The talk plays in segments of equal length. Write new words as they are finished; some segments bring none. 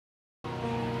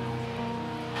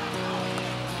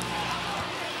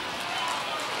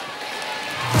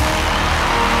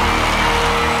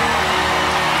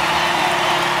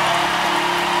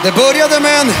Det började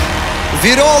med en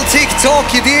viral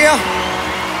TikTok-idé.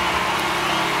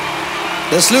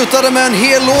 Det slutade med en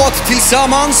hel låt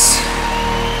tillsammans.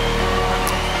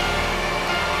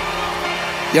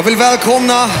 Jag vill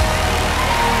välkomna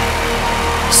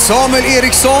Samuel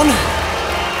Ericsson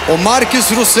och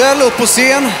Marcus Rosell upp på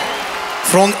scen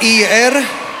från ER.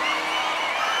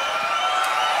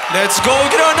 Let's go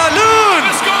Gröna Lund!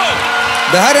 Let's go!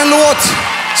 Det här är en låt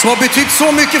som har betytt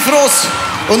så mycket för oss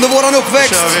under våran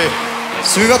uppväxt.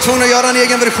 Så vi var tvungna att göra en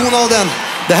egen version av den.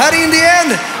 Det här är In the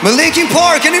End med Linkin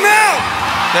Park. Är ni med?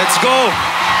 Let's go!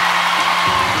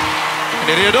 Är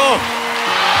ni redo?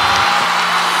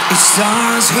 It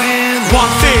starts with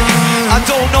one thing, I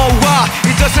don't know why.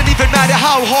 It doesn't even matter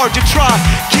how hard you try.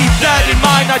 Keep that in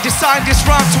mind, I designed this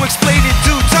rhyme to explain in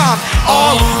due time.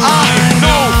 All I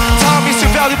know, time is a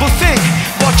valuable thing.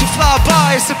 Watch it fly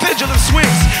by as the pendulum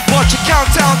swings. Watch it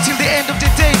count down till the end of the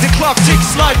day. The clock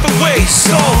takes life away.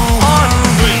 So on,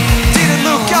 didn't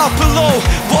look out below.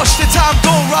 Watch the time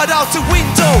go right out the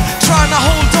window. Trying to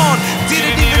hold on,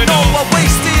 didn't even know I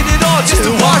wasted it all just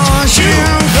to watch you.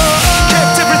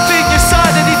 Kept everything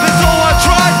inside, and even though I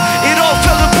tried, it all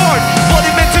fell apart. What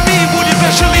it meant to me would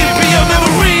eventually be a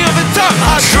memory of a time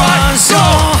I tried so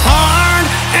hard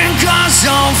and gone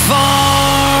so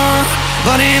far,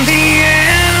 but in the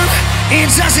end, it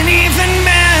doesn't even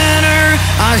matter.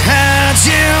 I had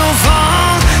to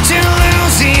fall to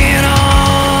lose it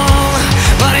all,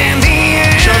 but in the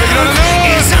end,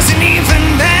 it doesn't even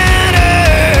matter.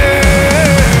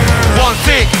 One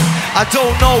thing, I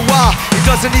don't know why. It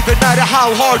doesn't even matter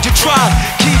how hard you try.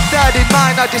 Keep that in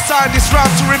mind, I designed this rhyme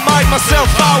to remind myself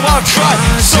how I've tried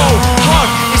so hard.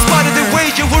 In spite of the way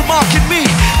you were mocking me,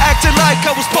 acting like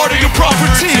I was part of your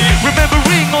property.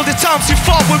 Remembering all the times you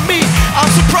fought with me, I'm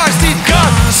surprised it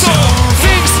got so.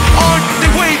 Things aren't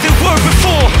the way they were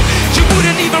before. You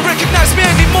wouldn't even recognize me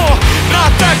anymore.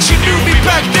 Not that you knew me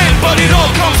back then, but it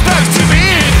all comes back to me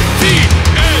in the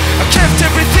end. I kept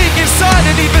everything inside,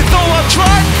 and even though I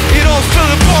tried, it all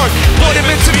fell apart. What it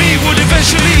meant to me would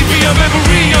eventually be a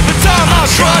memory of the time I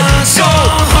tried so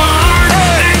hard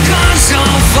and gone so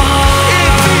far.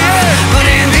 In the end, but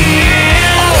in the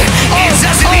end, it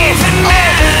doesn't even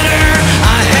matter.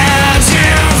 I had to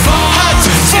fall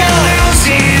to lose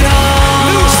it all.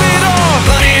 Lose it all.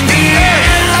 But in the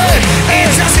end, it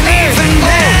doesn't even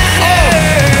matter.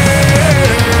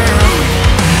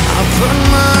 I put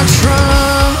my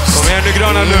trust Kom igen nu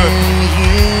Gröna Lund.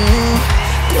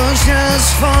 Push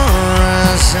as far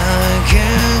as I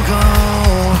can go.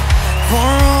 For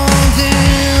all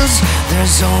this,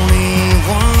 there's only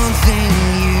one thing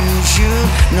you should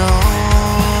know.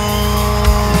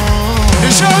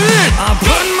 Nu kör vi! I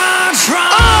put my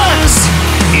trust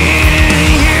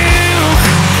in you.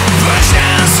 Push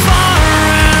as far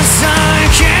as I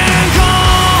can go.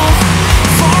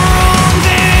 For all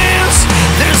this,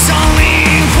 there's only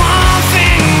one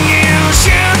thing you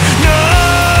should know.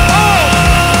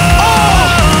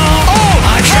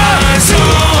 I tried so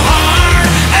hard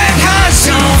and got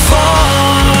so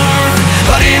far,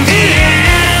 but in the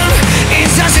end, it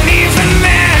doesn't even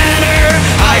matter.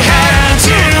 I had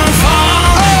to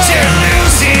fall to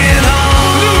lose it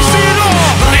all. Lose it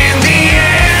all. But in the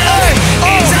end,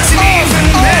 it doesn't even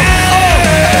matter.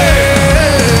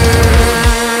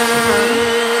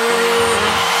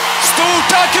 Stort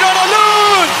tack Gröna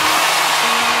Lund!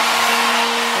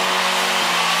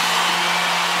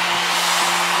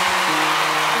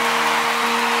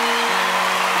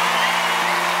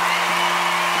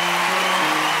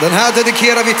 Den här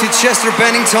dedikerar vi till Chester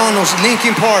Bennington och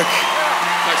Linkin Park.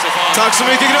 Tack så fan. Tack så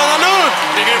mycket Gröna Lund!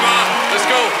 Ni är grymma. Let's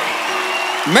go.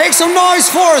 Make some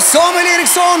noise for Samuel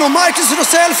Ericsson och Marcus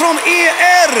Rosell från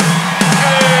ER.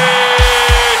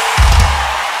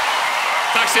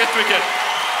 Tack så jättemycket.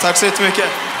 Tack så jättemycket.